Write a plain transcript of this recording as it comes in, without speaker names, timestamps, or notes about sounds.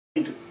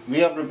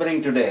We are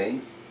preparing today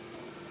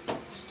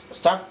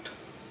stuffed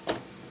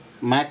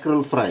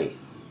mackerel fry.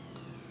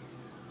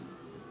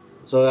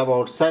 So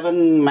about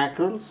 7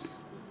 mackerels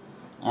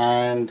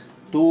and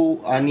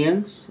 2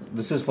 onions.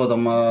 This is for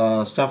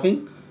the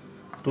stuffing.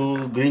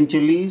 2 green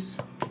chilies,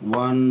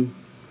 1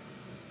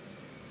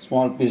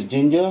 small piece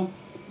ginger,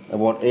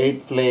 about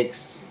 8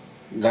 flakes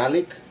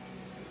garlic,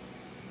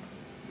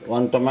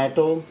 1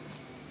 tomato,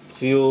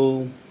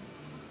 few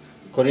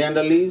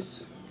coriander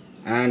leaves,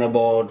 and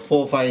about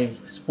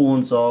 4-5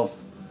 spoons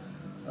of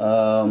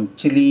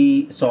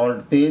chili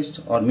salt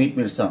paste or meat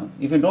mirsam.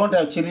 If you don't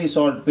have chili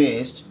salt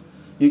paste,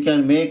 you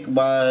can make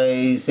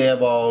by say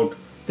about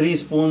 3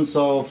 spoons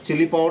of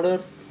chili powder,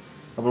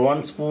 about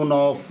 1 spoon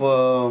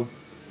of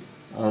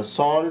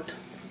salt,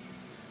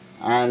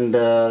 and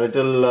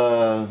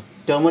little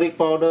turmeric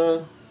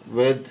powder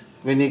with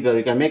vinegar.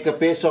 You can make a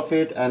paste of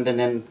it and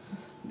then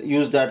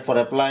use that for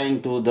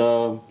applying to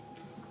the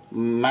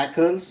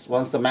mackerels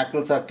once the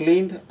mackerels are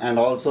cleaned, and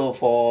also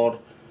for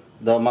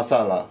the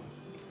masala.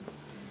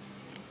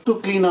 To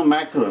clean a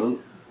mackerel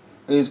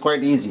is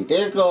quite easy.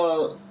 Take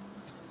a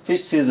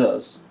fish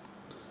scissors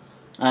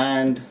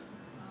and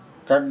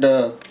cut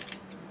the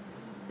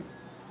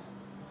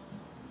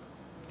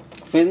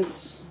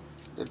fins,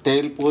 the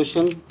tail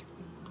portion,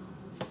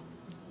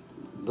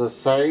 the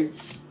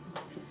sides,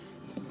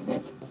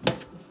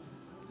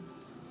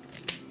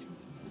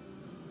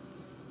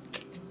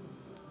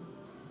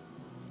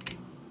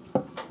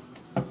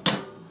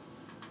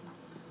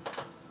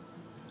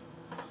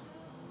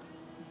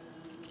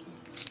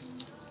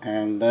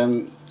 and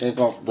then take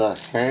off the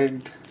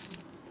head.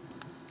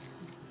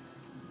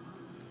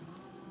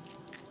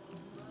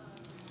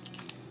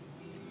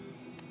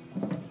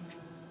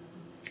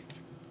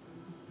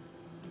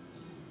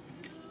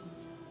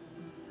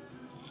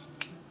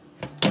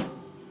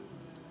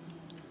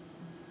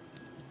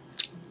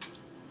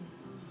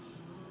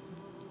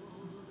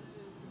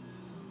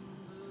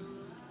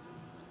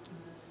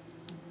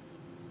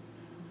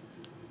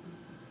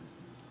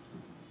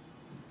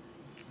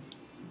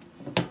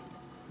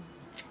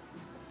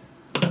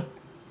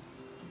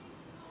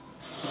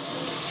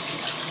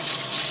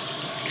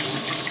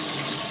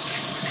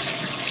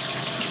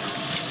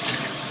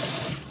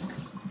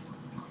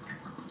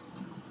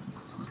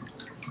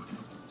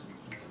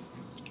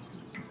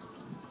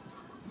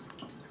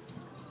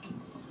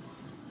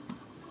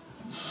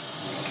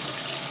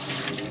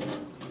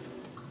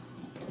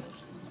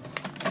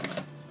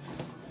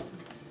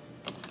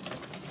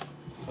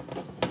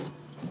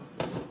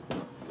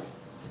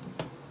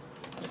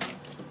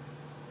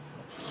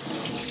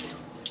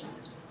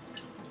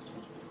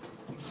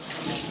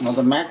 Now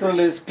the mackerel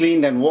is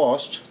cleaned and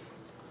washed.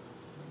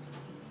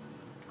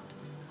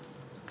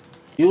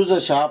 Use a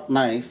sharp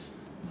knife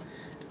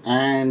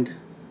and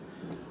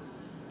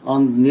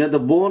near the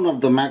bone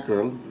of the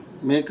mackerel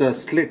make a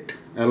slit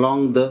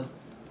along the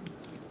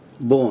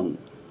bone.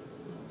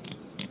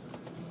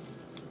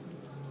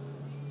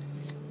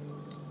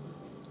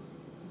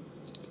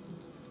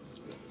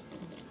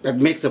 That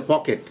makes a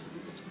pocket.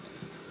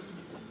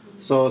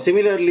 So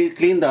similarly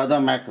clean the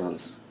other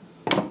mackerels.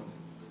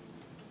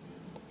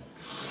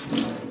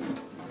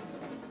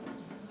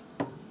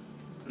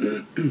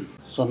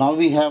 So now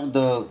we have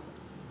the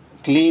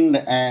cleaned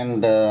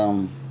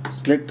and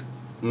slit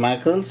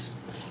mackerels.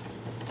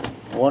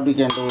 What we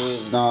can do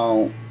is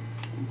now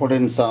put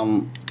in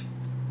some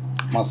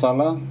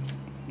masala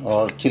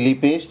or chili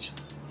paste.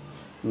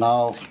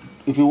 Now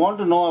if you want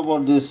to know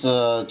about this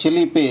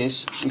chili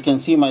paste, you can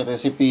see my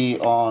recipe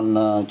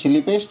on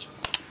chili paste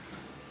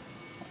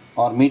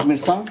or meat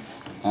mirsam.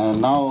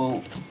 And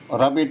now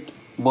rub it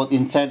both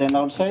inside and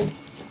outside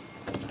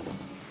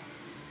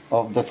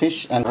of the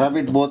fish, and rub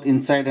it both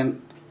inside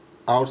and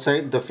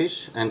outside the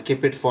fish, and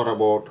keep it for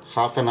about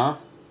half an hour.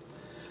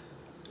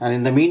 And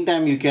in the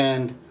meantime you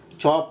can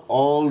chop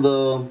all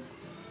the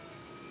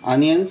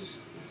onions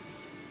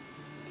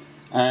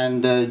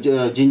and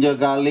ginger,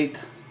 garlic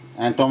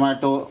and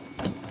tomato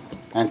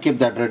and keep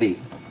that ready.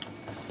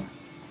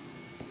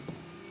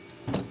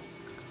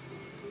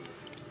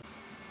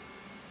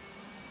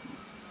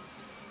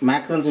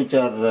 Mackerels, which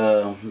are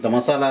the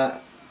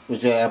masala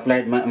which are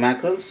applied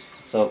mackerels,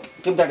 so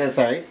keep that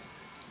aside,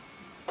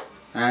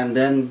 and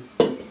then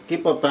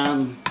keep a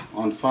pan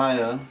on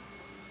fire,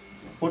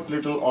 put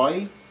little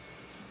oil,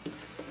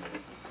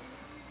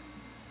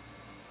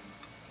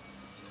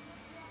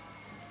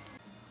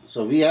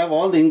 so we have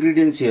all the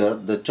ingredients here: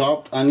 the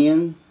chopped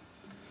onion,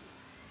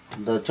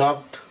 the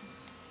chopped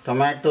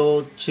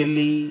tomato,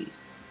 chili,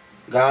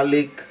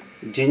 garlic,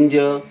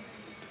 ginger,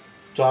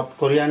 chopped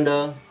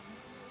coriander,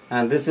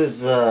 and this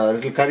is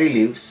little curry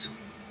leaves,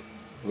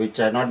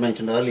 which I had not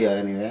mentioned earlier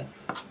anyway,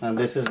 and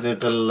this is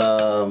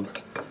little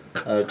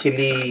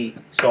chili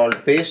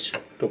salt paste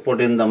to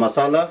put in the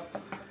masala,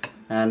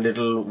 and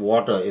little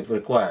water if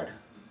required,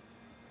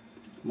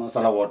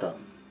 masala water.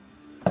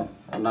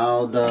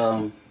 Now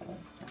the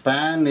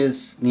pan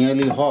is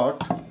nearly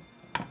hot,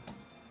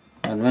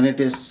 and when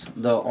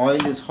the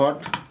oil is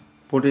hot,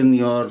 put in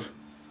your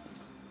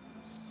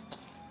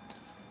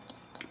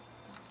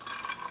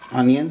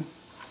onion,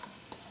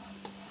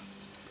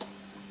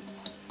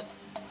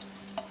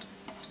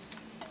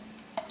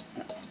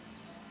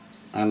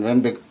 and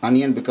when the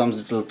onion becomes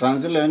little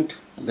translucent,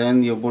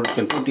 then you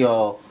can put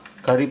your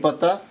curry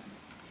patta,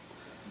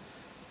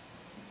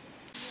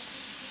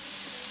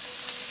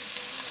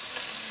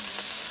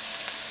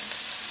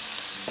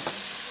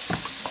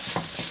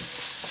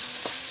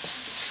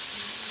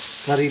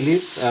 curry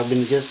leaves have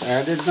been just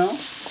added now,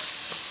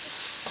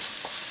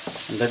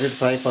 and let it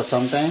fry for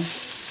some time,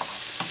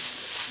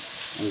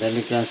 and then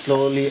you can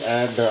slowly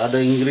add the other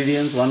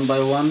ingredients one by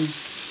one.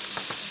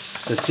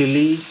 The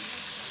chili,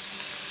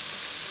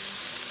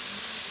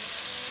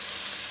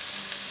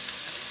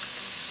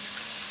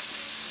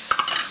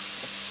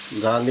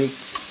 garlic,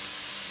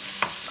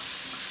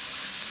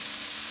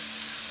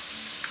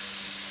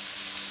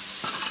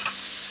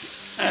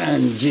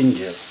 and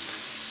ginger.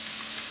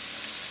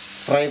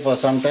 Fry for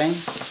some time.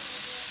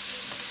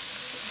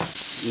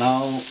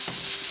 Now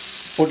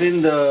put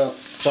in the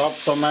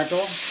chopped tomato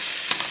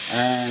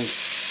and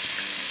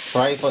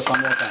fry for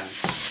some more time.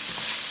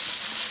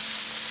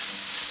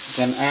 You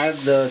can add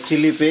the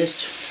chili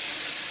paste.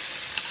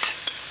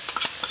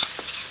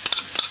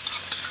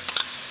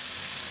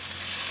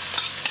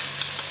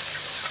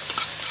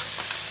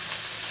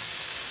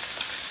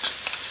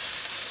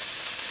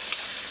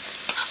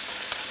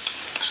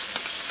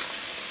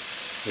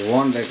 If you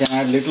want, I can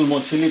add little more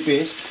chili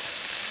paste,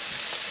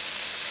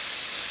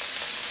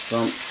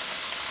 from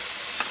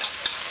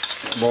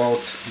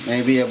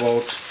maybe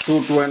about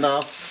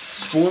 2.5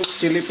 spoons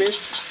chili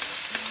paste.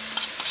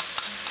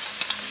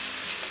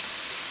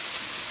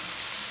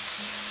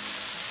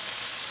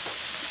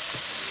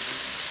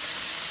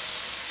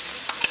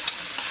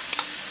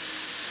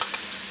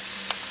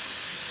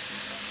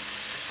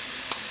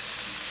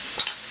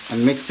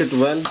 And mix it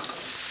well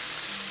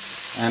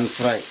and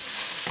fry.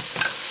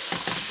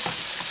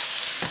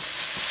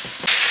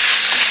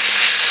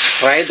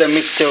 Fry the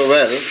mixture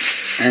well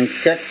and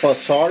check for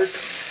salt.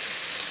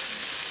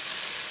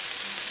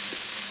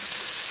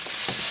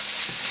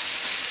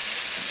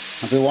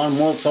 If you want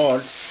more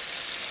salt,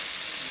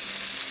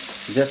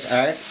 just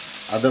add,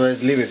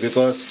 otherwise leave it,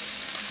 because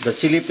the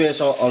chili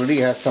paste already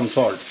has some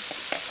salt.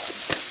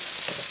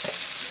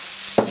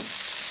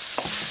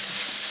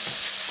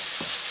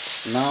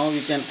 Now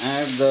you can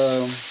add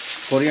the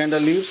coriander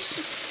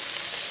leaves.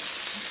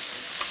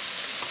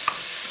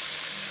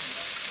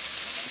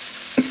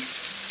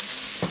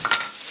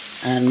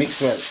 And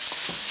mix well.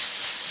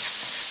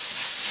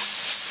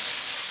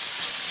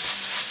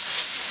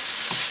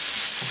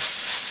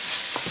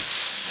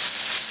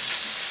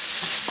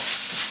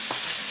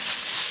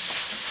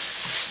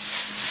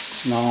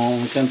 Now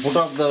you can put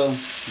off the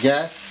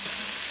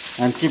gas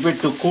and keep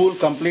it to cool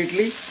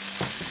completely.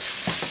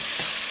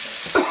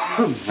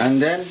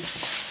 And then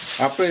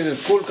after it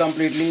is cooled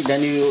completely,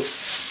 then you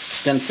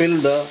can fill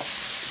the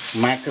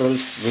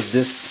mackerels with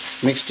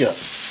this mixture.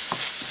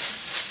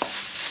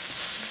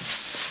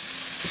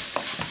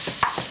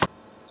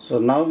 So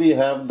now we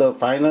have the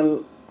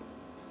final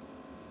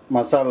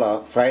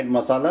masala, fried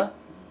masala,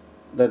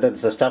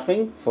 that's the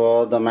stuffing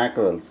for the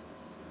mackerels.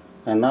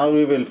 And now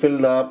we will fill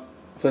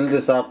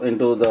this up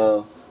into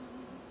the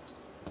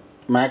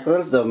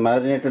mackerels, the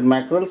marinated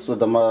mackerels, with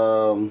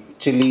the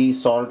chili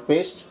salt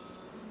paste.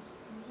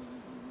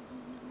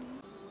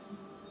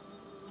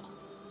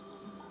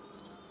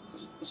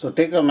 So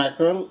take a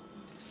mackerel,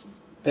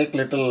 take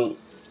little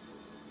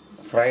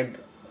fried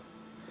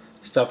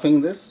stuffing,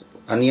 this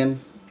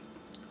onion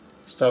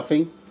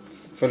stuffing,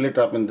 fill it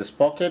up in this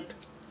pocket.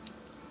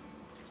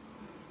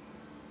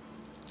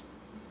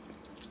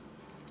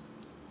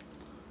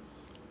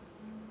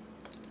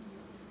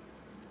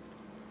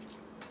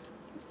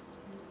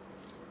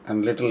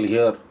 And little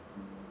here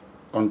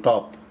on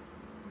top,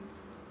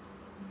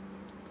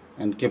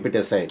 and keep it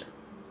aside.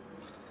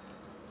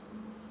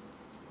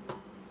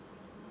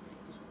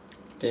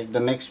 Take the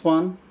next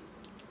one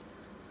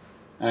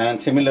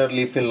and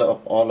similarly fill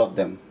up all of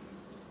them.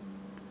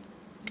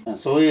 And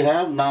so we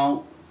have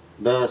now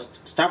the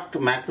stuffed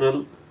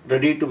mackerel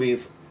ready to be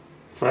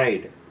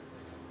fried,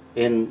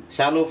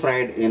 shallow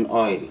fried in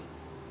oil.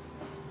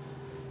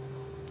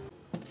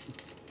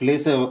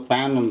 Place a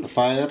pan on the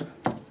fire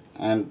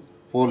and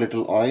pour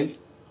little oil.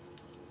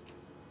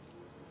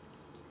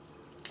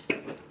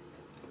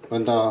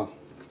 When the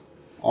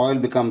oil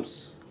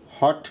becomes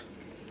hot,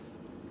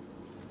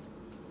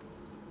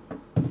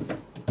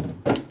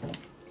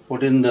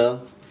 put in the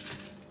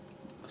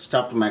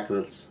stuffed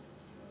mackerels.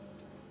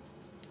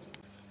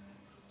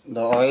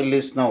 The oil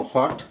is now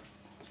hot.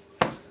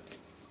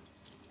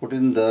 Put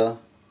in the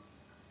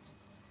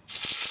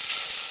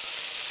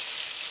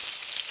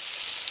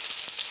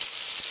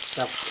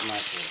stuffed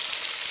mackerel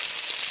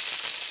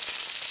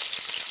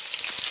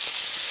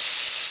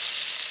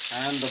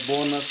and the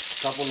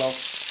bonus couple of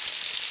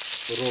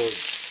rolls.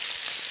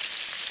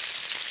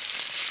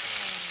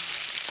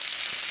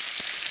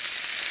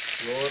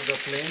 Lower the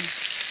flame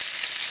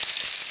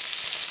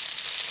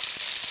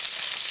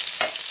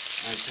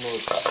and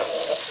close.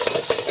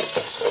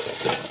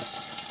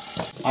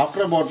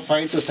 After about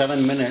 5 to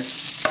 7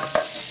 minutes,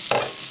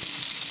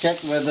 check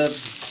whether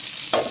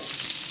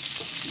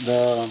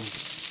the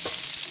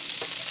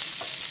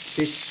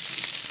fish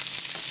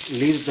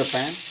leaves the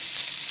pan.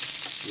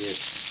 Yes.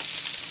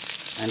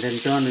 And then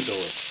turn it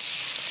over.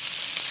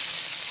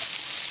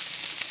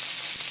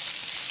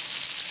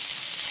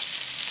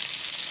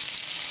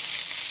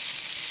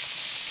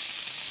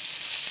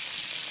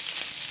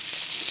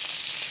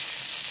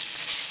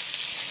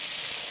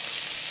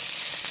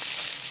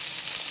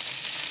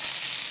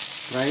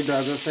 Try the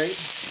other side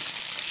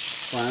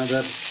for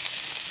another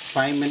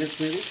 5 minutes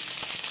maybe.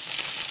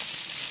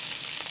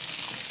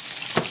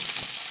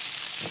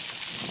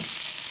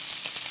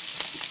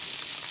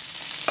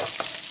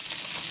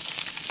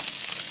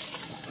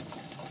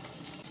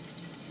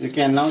 You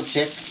can now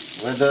check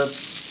whether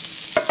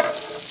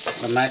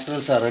the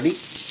mackerels are ready.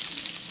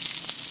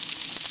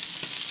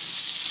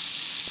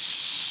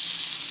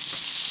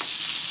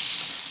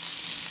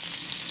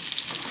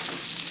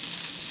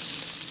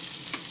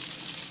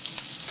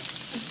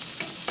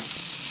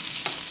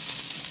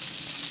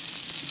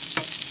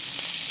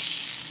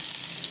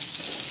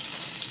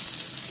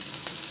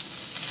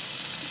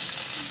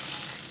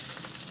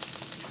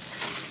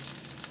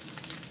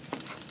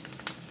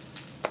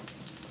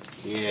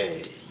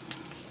 Yay.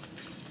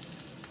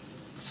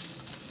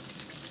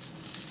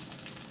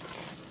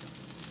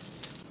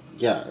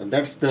 Yeah,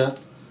 that's the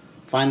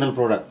final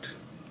product.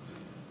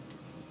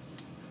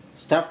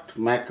 Stuffed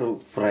mackerel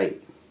fry.